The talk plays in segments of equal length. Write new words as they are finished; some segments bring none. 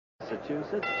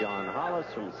Massachusetts, John Hollis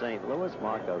from St. Louis,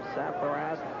 Marco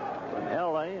Safaras from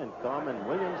L.A., and Carmen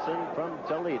Williamson from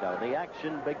Toledo. The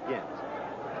action begins.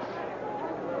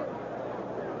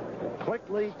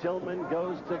 Quickly, Tillman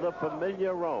goes to the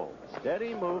familiar role.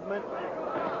 Steady movement.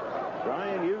 Try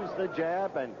and use the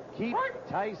jab and keep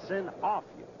Tyson off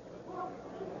you.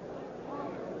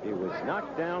 He was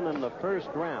knocked down in the first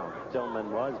round,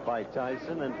 Tillman was, by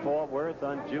Tyson in Fort Worth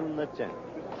on June the 10th.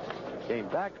 Came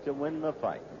back to win the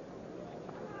fight.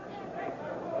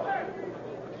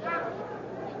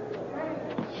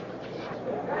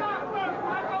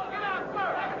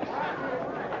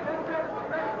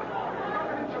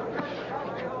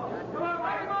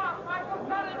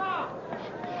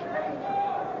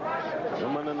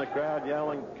 Someone in the crowd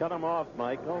yelling, "Cut him off,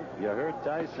 Michael." You heard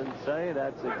Tyson say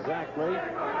that's exactly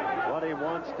what he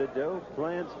wants to do,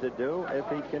 plans to do, if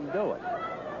he can do it.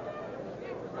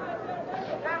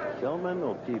 Tillman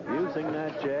will keep using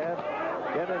that jab,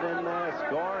 get it in there,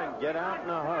 score, and get out in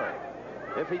a hurry,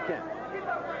 if he can.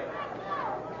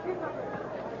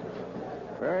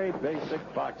 Very basic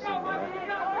boxing there.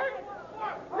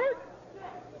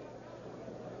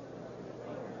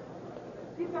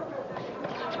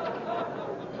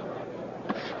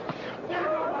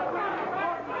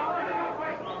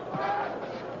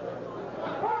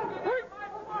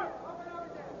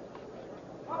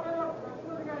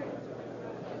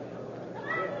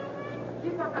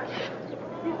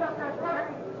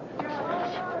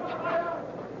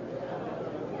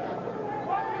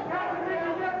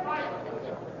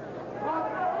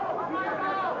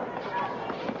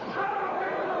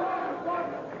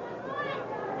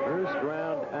 First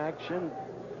round action.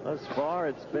 Thus far,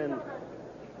 it's been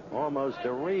almost a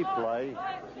replay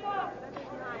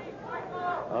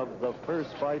of the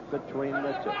first fight between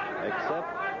the two,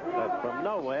 except that from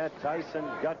nowhere, Tyson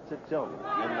got to Tillman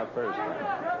in the first round.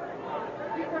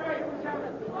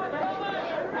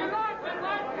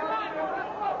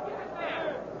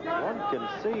 One can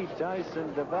see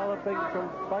Tyson developing from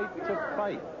fight to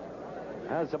fight.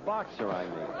 As a boxer, I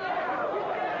mean.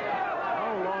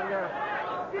 No longer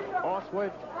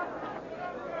awkward,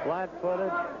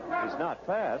 flat-footed. He's not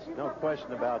fast, no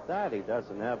question about that. He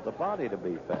doesn't have the body to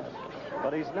be fast.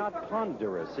 But he's not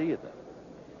ponderous either.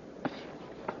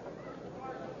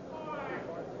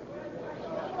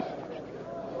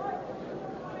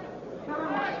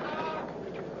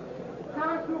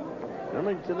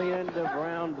 Coming to the end of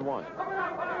round one.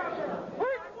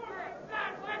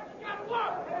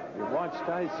 You watch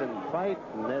Tyson fight,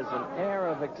 and there's an air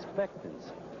of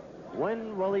expectancy.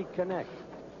 When will he connect?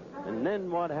 And then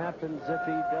what happens if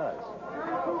he does?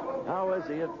 How is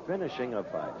he at finishing a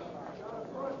fight?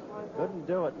 Couldn't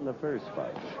do it in the first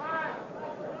fight.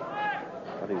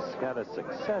 But he's got a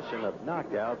succession of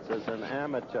knockouts as an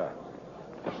amateur.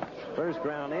 First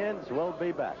round ends. We'll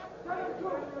be back.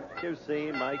 You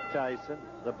see Mike Tyson,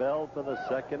 the bell for the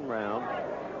second round.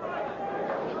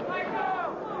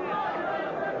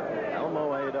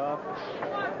 Elmo Adolph,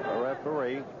 the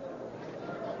referee.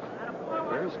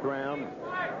 First round,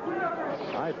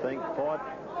 I think, fought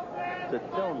to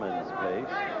Tillman's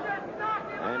pace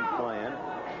and plan.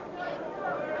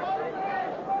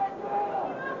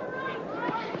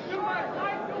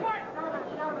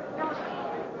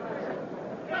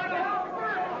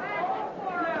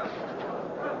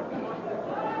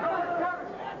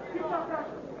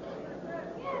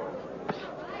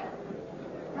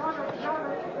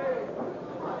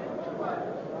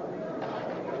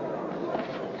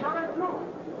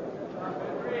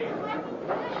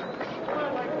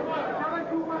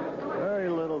 Very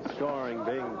little scoring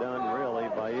being done, really,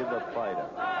 by either fighter.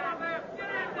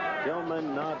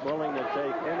 Tillman not willing to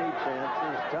take any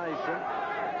chances. Tyson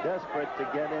desperate to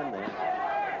get in there.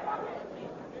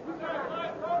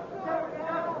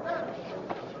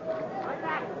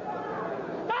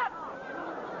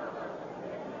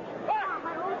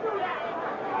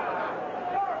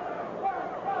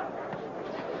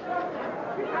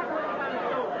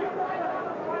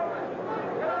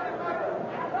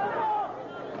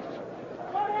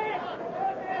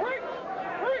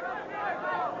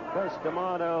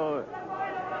 D'Amato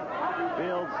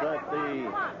feels that the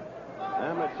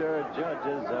amateur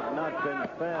judges have not been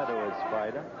fair to his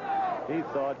fighter. He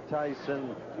thought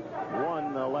Tyson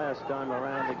won the last time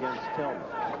around against Tillman.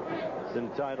 He's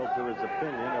entitled to his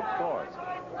opinion, of course.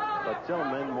 But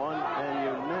Tillman won an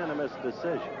unanimous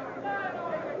decision.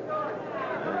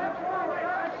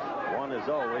 And one is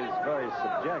always very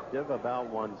subjective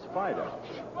about one's fighter.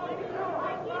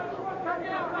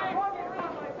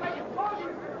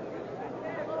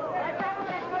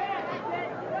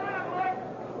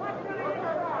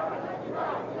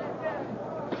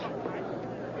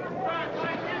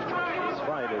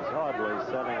 solidly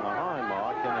setting a high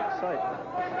mark in excitement.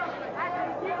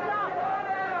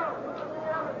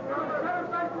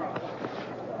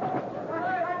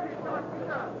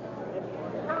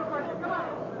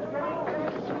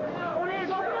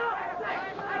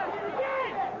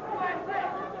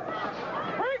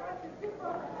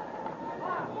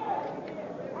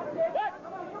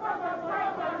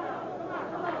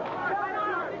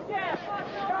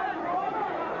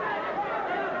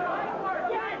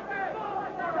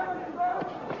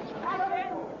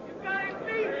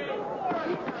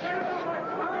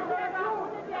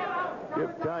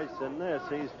 Give Tyson this.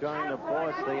 He's trying to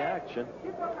force the action.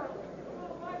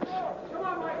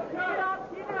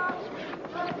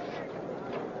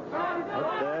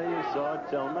 Up there you saw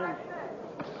Tillman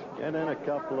get in a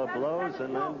couple of blows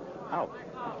and then out.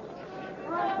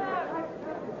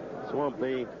 This won't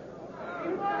be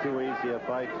too easy a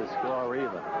fight to score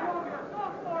either,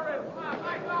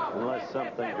 unless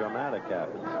something dramatic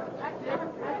happens.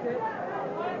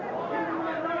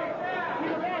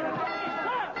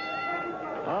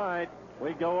 All right,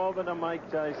 we go over to Mike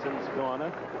Tyson's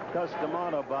corner. Gus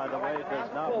D'Amato, by the way, does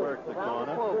not work the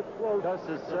corner. Gus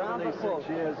is 76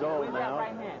 years old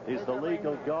now. He's the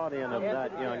legal guardian of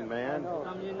that young man,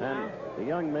 and the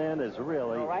young man is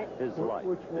really his life.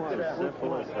 It's as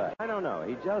simple as that. I don't know.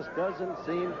 He just doesn't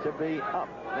seem to be up,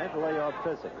 mentally or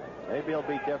physically. Maybe he'll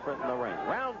be different in the ring.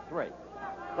 Round 3.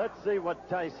 Let's see what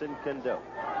Tyson can do.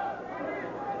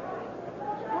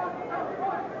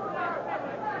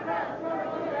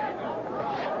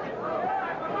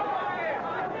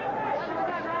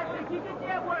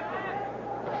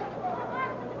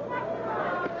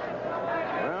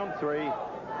 Round 3.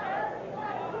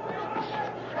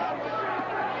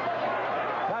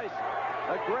 Tyson,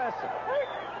 aggressive,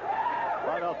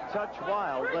 but a touch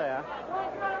wild there.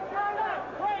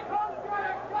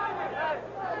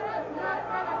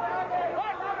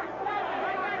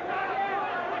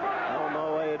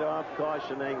 Elmo Adolph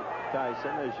cautioning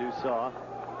Tyson, as you saw.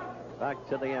 Back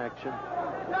to the action.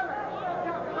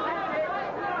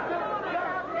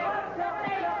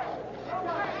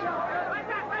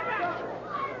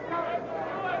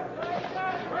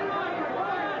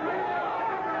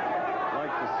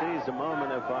 Seize a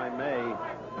moment, if I may.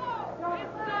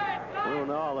 Lou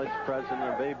Knowledge, president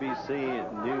of ABC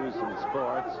News and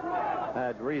Sports,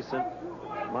 had recent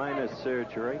minor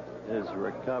surgery, is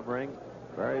recovering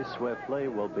very swiftly,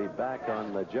 will be back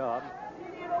on the job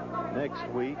next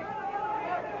week.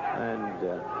 And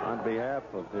on behalf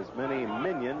of his many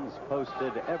minions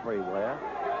posted everywhere,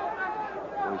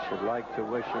 we should like to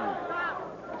wish him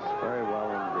very well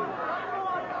indeed.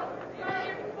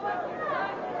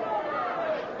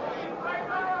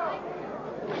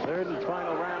 Third and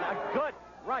final round. A good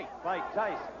right by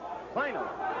Tyson.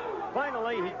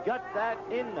 Finally, he got that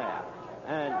in there.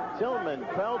 And Tillman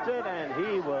felt it, and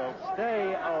he will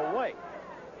stay away.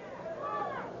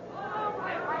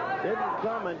 Didn't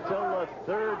come until the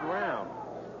 3rd round.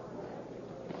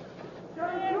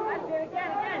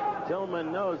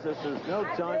 Tillman knows this is no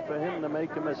time for him to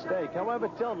make a mistake. However,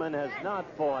 Tillman has not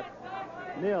fought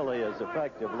nearly as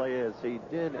effectively as he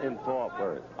did in Fort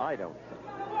Worth, I don't think.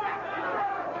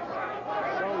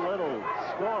 So little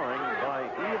scoring by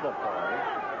either party.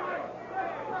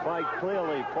 The fight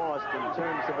clearly forced in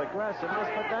terms of aggressiveness,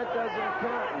 but that doesn't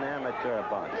count in amateur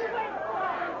boxing.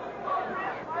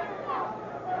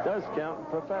 It does count in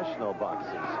professional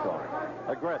boxing scoring.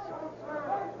 Aggressive.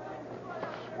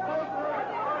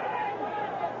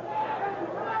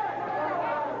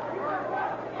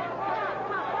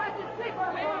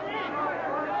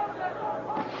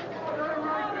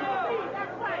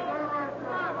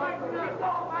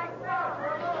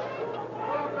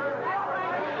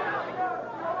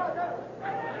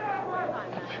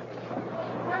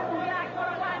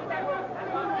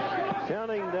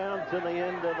 Counting down to the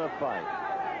end of the fight.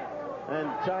 And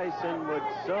Tyson would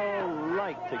so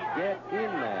like to get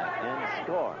in there and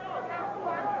score.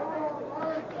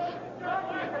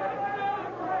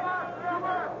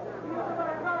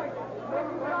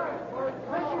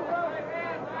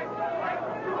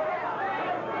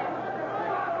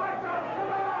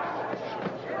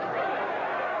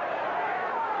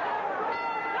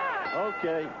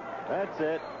 Okay, that's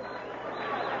it.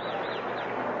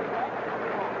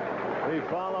 We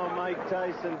follow Mike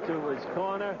Tyson to his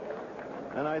corner,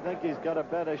 and I think he's got a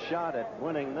better shot at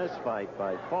winning this fight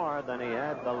by far than he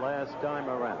had the last time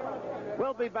around.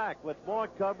 We'll be back with more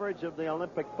coverage of the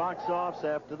Olympic box offs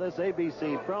after this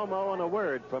ABC promo and a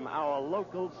word from our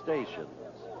local stations.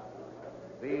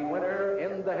 The winner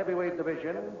in the heavyweight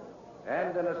division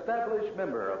and an established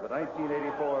member of the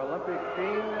 1984 Olympic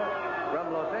team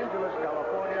from Los Angeles,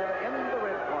 California, in the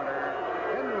red corner,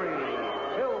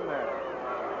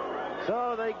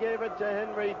 So they gave it to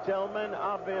Henry Tillman,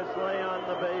 obviously on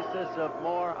the basis of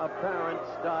more apparent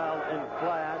style and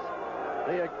class.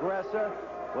 The aggressor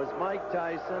was Mike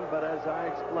Tyson, but as I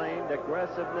explained,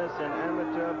 aggressiveness in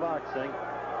amateur boxing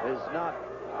is not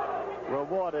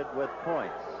rewarded with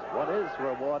points. What is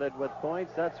rewarded with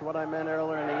points? That's what I meant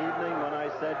earlier in the evening when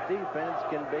I said defense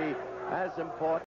can be as important